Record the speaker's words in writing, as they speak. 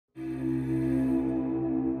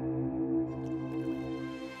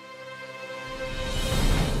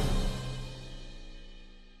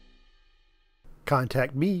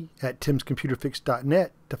Contact me at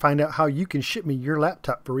timscomputerfix.net to find out how you can ship me your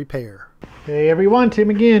laptop for repair. Hey everyone, Tim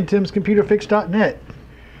again, timscomputerfix.net.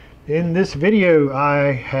 In this video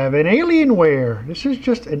I have an Alienware. This is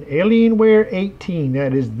just an Alienware 18.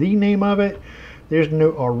 That is the name of it. There's no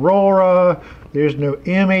Aurora, there's no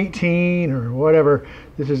M18 or whatever.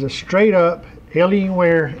 This is a straight up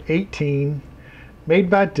Alienware 18 made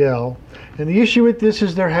by Dell. And the issue with this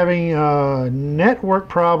is they're having network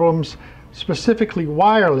problems, specifically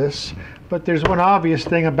wireless. But there's one obvious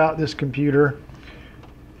thing about this computer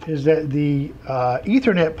is that the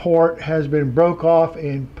Ethernet port has been broke off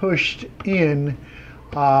and pushed in.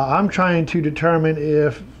 I'm trying to determine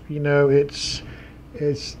if, you know, it's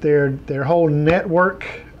their whole network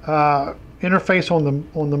interface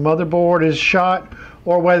on the motherboard is shot,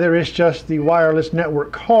 or whether it's just the wireless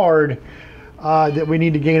network card that we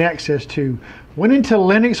need to gain access to. Went into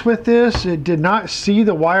Linux with this. It did not see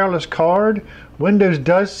the wireless card. Windows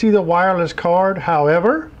does see the wireless card.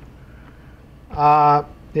 However,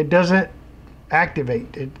 it doesn't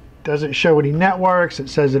activate. It doesn't show any networks. It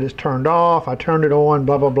says that it's turned off. I turned it on,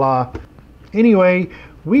 blah, blah, blah. Anyway,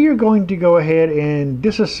 we are going to go ahead and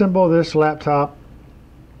disassemble this laptop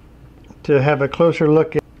to have a closer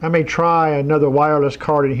look at. I may try another wireless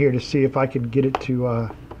card in here to see if I can get it to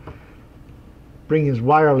bring his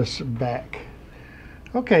wireless back.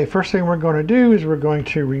 Okay, first thing we're going to do is we're going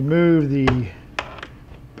to remove the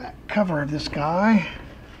back cover of this guy.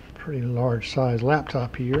 Pretty large size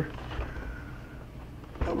laptop here.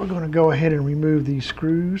 But we're going to go ahead and remove these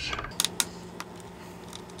screws.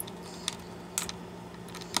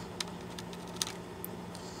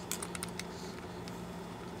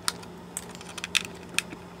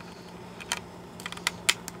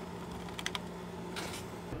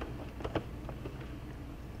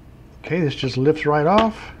 Okay, this just lifts right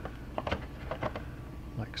off,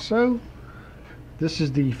 like so. This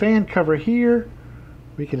is the fan cover here.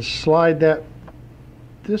 We can slide that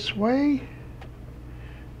this way,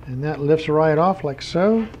 and that lifts right off like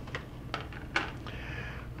so.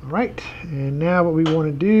 All right, and now what we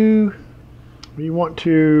want to do, we want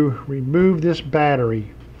to remove this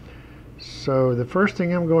battery. So the first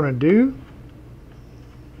thing I'm going to do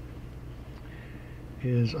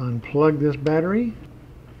is unplug this battery.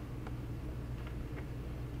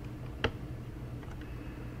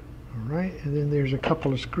 Right, and then there's a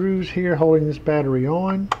couple of screws here holding this battery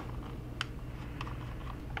on.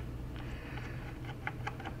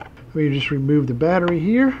 We just remove the battery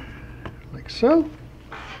here, like so.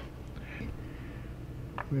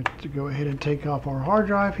 We have to go ahead and take off our hard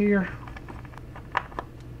drive here.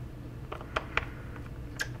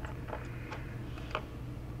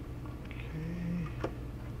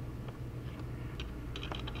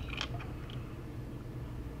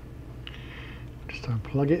 Just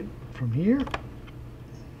unplug it from here.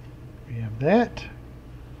 We have that.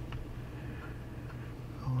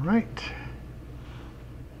 All right.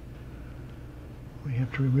 We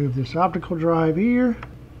have to remove this optical drive here.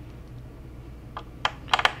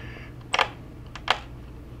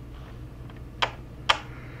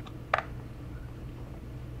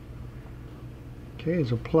 Okay,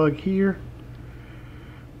 there's a plug here.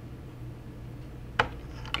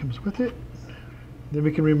 Comes with it. Then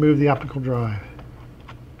we can remove the optical drive.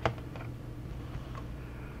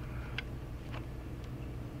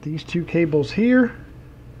 These two cables here,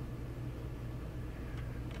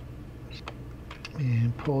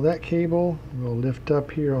 and pull that cable. We'll lift up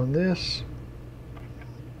here on this,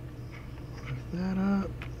 lift that up.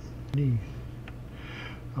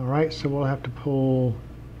 All right, so we'll have to pull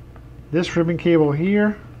this ribbon cable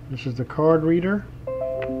here. This is the card reader.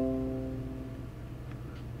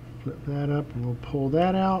 Flip that up and we'll pull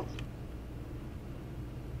that out.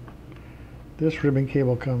 This ribbon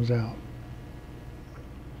cable comes out.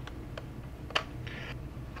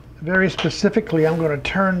 Very specifically, I'm going to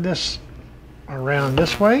turn this around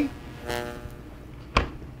this way.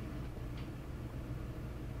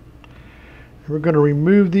 We're going to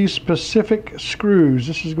remove these specific screws.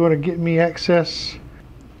 This is going to get me access.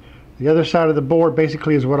 The other side of the board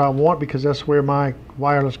basically is what I want because that's where my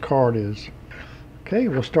wireless card is. Okay,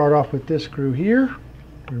 we'll start off with this screw here.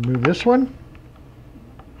 Remove this one.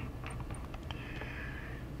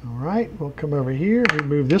 All right, we'll come over here,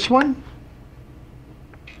 remove this one.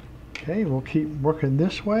 Okay, we'll keep working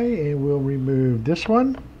this way and we'll remove this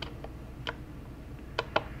one.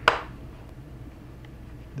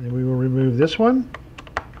 Then we will remove this one.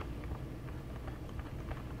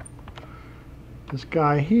 This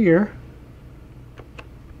guy here.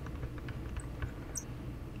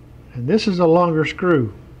 And this is a longer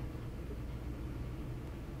screw.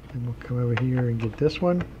 Then we'll come over here and get this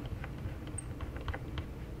one.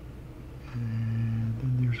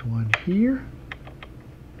 here.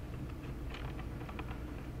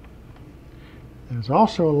 There's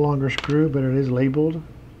also a longer screw, but it is labeled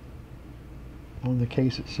on the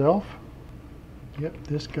case itself. Yep,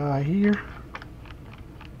 this guy here.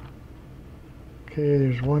 Okay,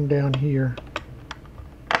 there's one down here.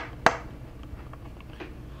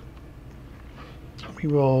 We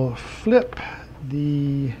will flip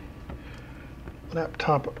the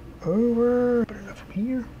laptop over. Put it up from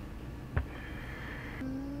here.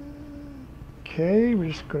 Okay, we're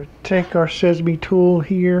just going to take our Sesame tool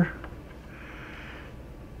here,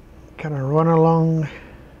 kind of run along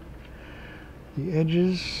the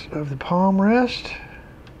edges of the palm rest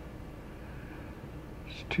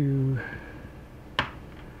just to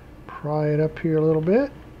pry it up here a little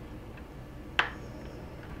bit.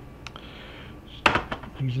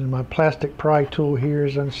 Using my plastic pry tool here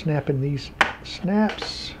is unsnapping these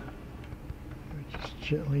snaps. Just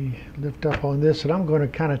gently lift up on this, and I'm going to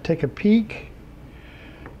kind of take a peek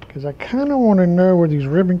because I kind of want to know where these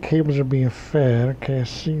ribbon cables are being fed. Okay, I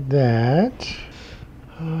see that.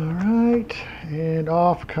 Alright, and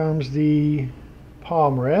off comes the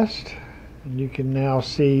palm rest. And you can now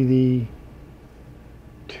see the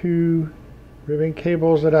two ribbon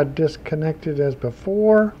cables that I disconnected as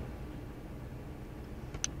before.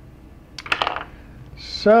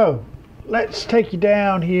 So, let's take you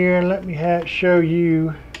down here and let me show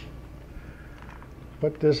you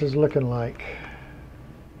what this is looking like.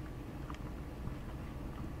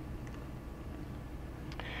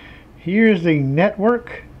 Here's the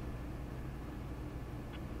network,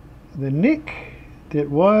 the NIC that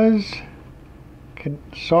was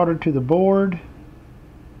soldered to the board.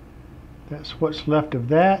 That's what's left of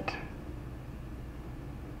that.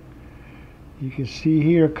 You can see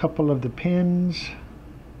here a couple of the pins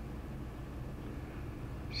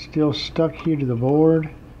still stuck here to the board,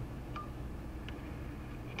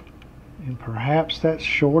 and perhaps that's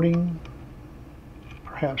shorting.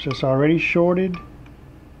 Perhaps it's already shorted.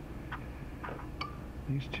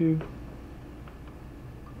 These two,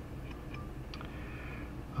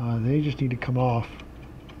 they just need to come off.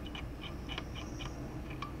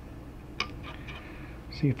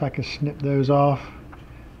 See if I can snip those off.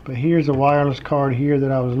 But here's a wireless card here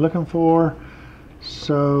that I was looking for.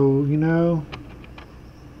 So, you know,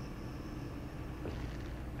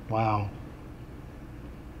 wow,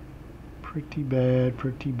 pretty bad,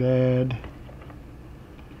 pretty bad.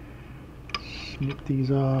 Snip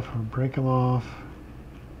these off or break them off.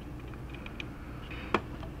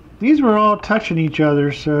 These were all touching each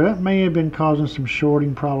other, so that may have been causing some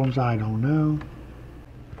shorting problems. I don't know.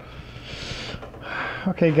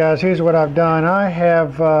 Okay guys, here's what I've done. I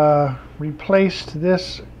have replaced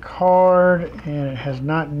this card and it has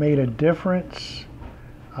not made a difference.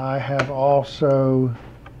 I have also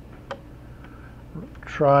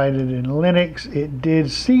tried it in Linux. It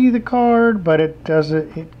did see the card, but it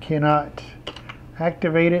cannot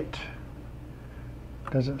activate it.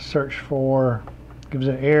 Doesn't search for, gives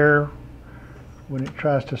an error when it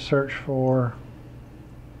tries to search for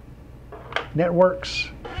networks,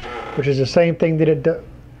 which is the same thing that it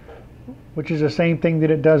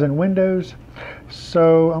does in Windows.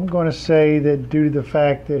 So I'm going to say that due to the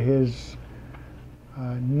fact that his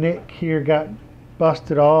NIC here got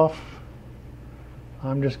busted off,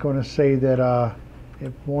 I'm just going to say that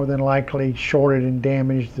it more than likely shorted and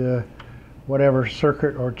damaged the whatever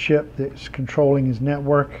circuit or chip that's controlling his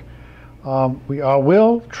network. We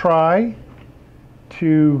will try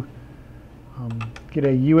to get a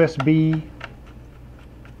USB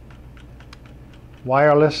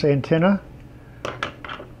wireless antenna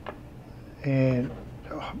and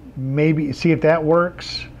maybe see if that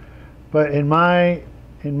works, but in my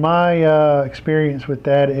experience with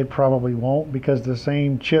that, it probably won't, because the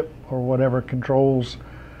same chip or whatever controls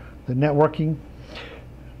the networking.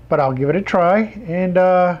 But I'll give it a try, and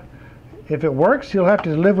if it works, he'll have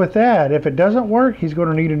to live with that. If it doesn't work, he's going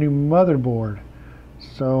to need a new motherboard.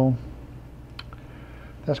 So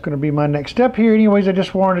that's going to be my next step here. Anyways, I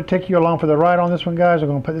just wanted to take you along for the ride on this one, guys. I'm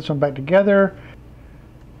going to put this one back together.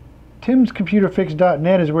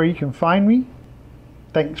 timscomputerfix.net is where you can find me.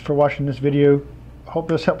 Thanks for watching this video. Hope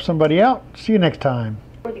this helps somebody out. See you next time.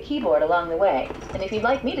 Or the keyboard along the way. And if you'd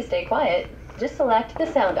like me to stay quiet, just select the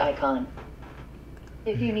sound icon.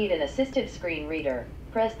 If you need an assistive screen reader,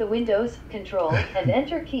 press the Windows, Control, and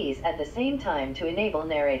Enter keys at the same time to enable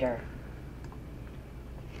narrator.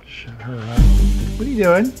 Shut her up. What are you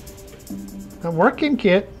doing? I'm working,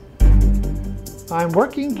 Kit. I'm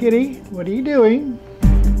working, Kitty. What are you doing?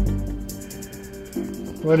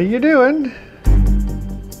 What are you doing?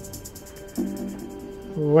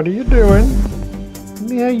 What are you doing?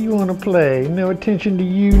 Now you want to play. No attention to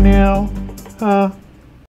you now? Huh?